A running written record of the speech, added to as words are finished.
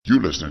You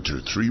listen to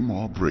 3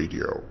 Mob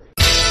Radio.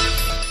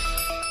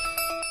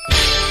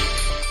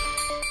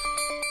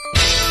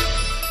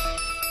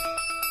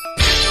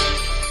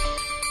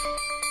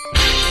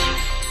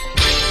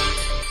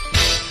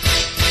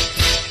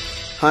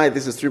 Hi,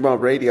 this is 3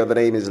 Mob Radio. The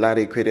name is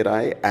Larry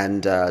Kwedirai,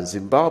 and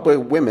Zimbabwe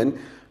women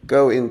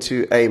go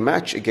into a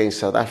match against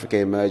South Africa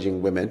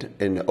emerging women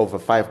in over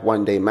 5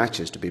 one-day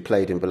matches to be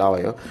played in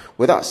Bulawayo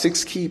without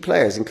 6 key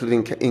players,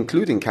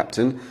 including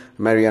captain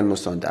Marianne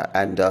Musonda.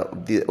 And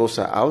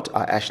also out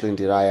are Ashlyn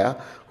Diraya,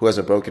 who has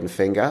a broken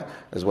finger,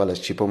 as well as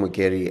Chipo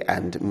Mugeri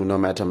and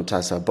Munomata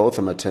Mutasa, both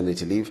on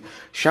maternity leave.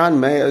 Sean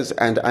Mayers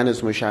and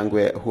Anus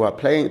Mushangwe, who are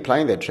playing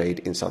their trade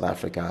in South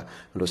Africa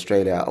and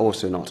Australia, are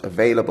also not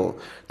available.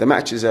 The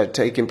matches are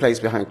taking place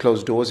behind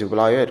closed doors in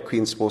Bulawayo at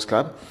Queen's Sports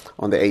Club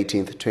on the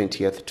 18th,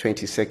 20th,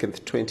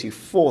 22nd,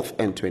 24th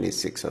and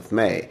 26th of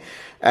May.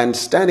 And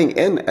standing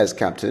in as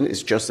captain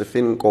is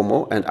Josephine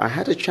Nkomo, and I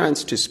had a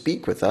chance to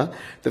speak with her.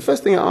 The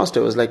first thing I asked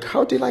her was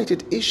how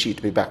delighted is she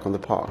to be back on the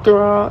park?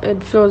 Well,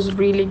 it feels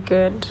really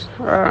good.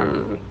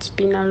 It's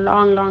been a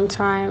long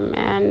time,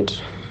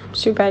 and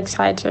super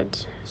excited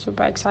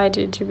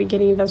to be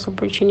getting this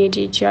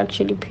opportunity to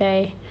actually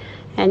play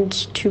and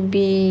to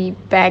be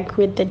back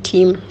with the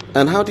team.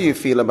 And how do you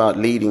feel about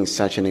leading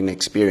such an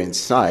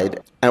inexperienced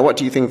side? And what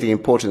do you think the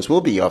importance will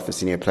be of the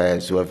senior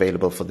players who are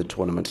available for the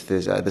tournament,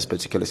 this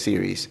particular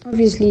series?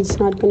 Obviously, it's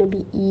not going to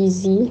be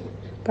easy,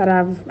 but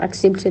I've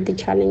accepted the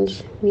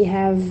challenge. We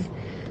have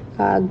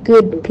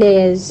good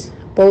players,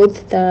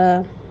 both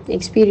the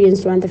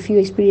experienced one, the few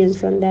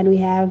experienced one that we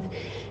have,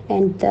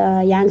 and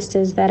the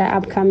youngsters that are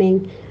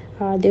upcoming.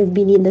 They've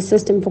been in the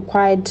system for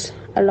quite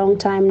a long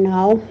time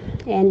now,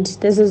 and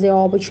this is the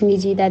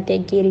opportunity that they're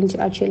getting to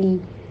actually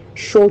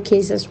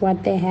showcase us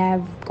what they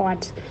have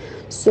got.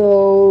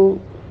 So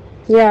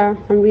yeah,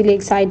 I'm really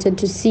excited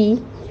to see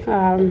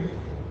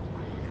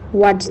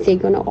what they're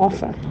going to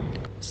offer.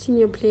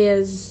 Senior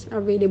players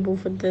available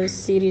for this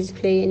series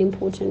play an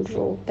important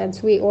role.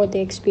 That's where all the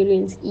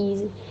experience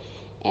is,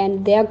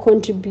 and their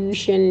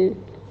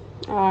contribution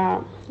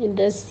in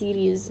this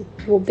series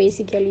will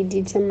basically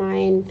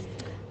determine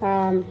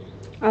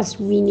us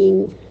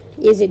winning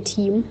as a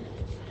team.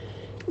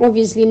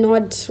 Obviously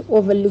not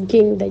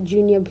overlooking the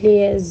junior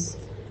players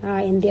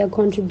and their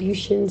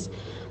contributions,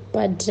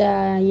 but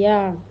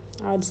I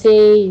would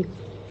say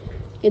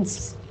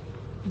it's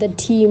the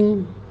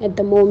team at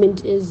the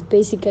moment is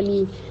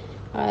basically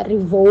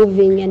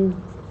revolving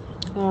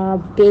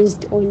and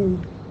based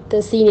on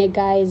the senior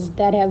guys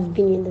that have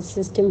been in the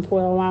system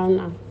for a while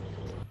now.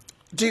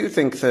 Do you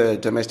think the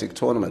domestic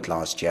tournament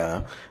last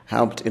year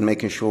helped in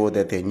making sure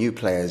that there are new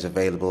players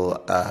available,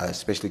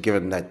 especially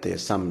given that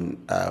there's some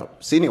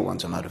senior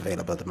ones are not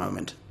available at the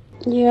moment?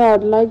 Yeah,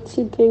 I'd like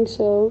to think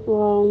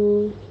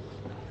so.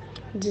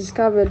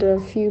 Discovered a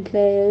few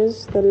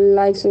players, the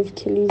likes of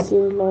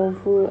Khaleesi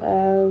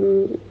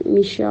Ndlovu,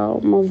 Michelle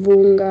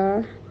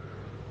Mavunga,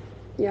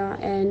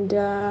 and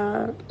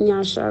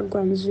Nyasha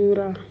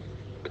Gwanzura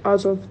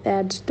out of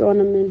that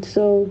tournament.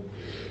 So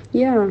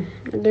yeah,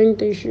 I think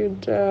they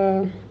should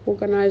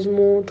organize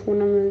more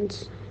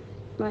tournaments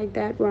like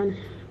that one.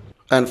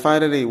 And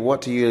finally,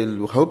 what are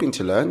you hoping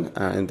to learn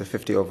in the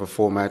 50-over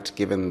format,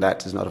 given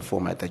that is not a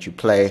format that you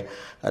play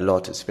a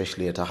lot,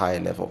 especially at a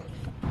higher level?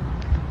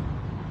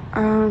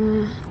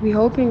 We're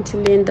hoping to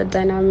learn the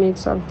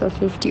dynamics of the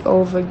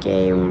 50-over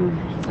game.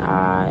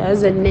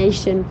 As a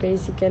nation,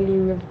 basically,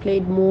 we've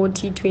played more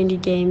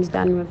T20 games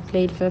than we've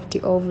played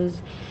 50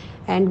 overs.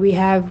 And we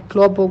have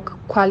global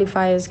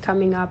qualifiers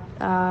coming up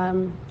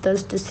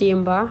this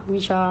December,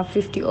 which are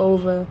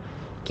 50-over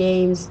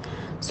games.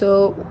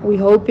 So we're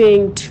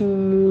hoping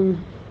to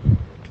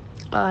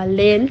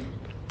learn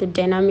the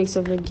dynamics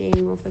of the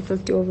game, of the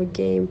 50-over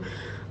game,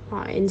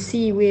 and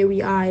see where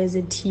we are as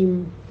a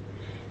team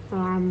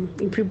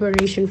in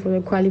preparation for the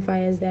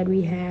qualifiers that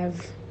we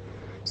have.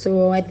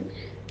 So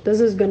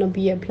this is going to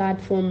be a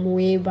platform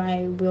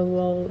whereby we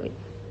will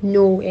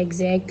know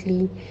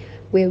exactly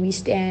where we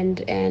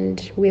stand and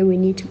where we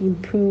need to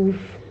improve,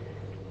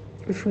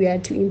 if we are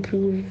to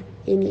improve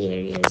any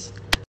areas.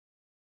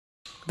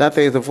 That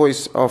is the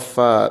voice of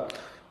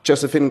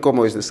Josephine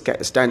Nkomo, is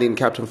the stand-in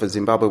captain for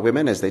Zimbabwe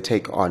women as they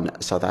take on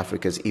South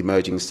Africa's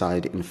emerging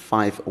side in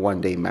 5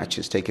 one-day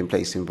matches taking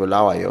place in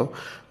Bulawayo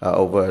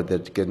over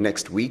the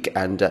next week.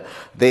 And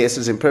this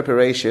is in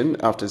preparation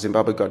after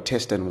Zimbabwe got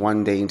test and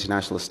one-day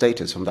international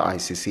status from the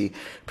ICC,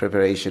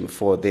 preparation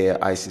for their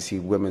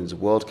ICC Women's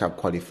World Cup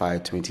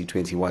qualifier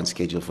 2021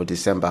 scheduled for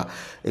December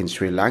in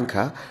Sri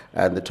Lanka.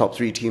 And the top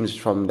 3 teams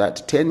from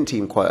that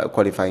 10-team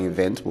qualifying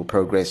event will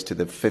progress to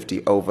the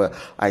 50-over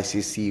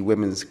ICC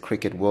Women's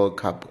Cricket World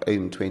Cup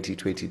in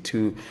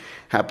 2022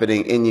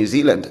 happening in New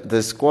Zealand.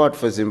 The squad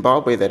for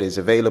Zimbabwe that is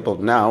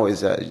available now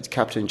is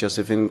Captain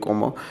Josephine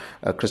Nkomo,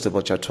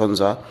 Christabel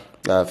Chatonza,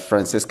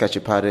 Francisca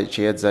Chipare,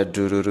 Chiedza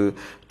Dururu,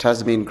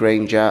 Tasmin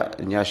Granger,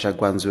 Nyasha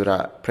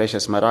Gwanzura,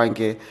 Precious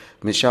Marange,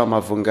 Michelle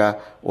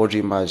Mavunga,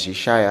 Audrey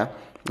Majishaya,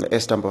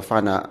 Esther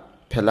Mbofana,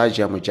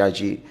 Pelagia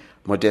Mujaji,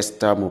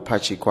 Modesta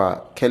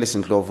Mupachikwa,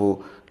 Khaleesi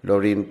Ndlovu,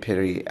 Lauren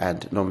Perry,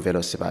 and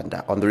Nomvelo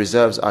Sibanda. On the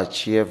reserves are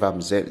Chieza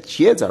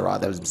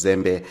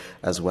Mzembe,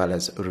 as well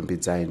as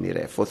Rumbidzai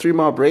Nire. For 3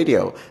 Mob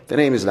Radio, the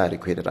name is Larry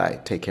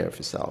Kwedai. Take care of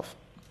yourself.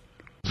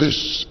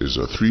 This is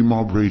a 3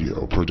 Mob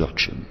Radio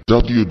production.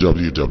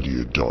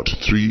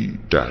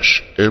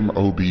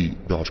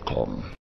 www.3-mob.com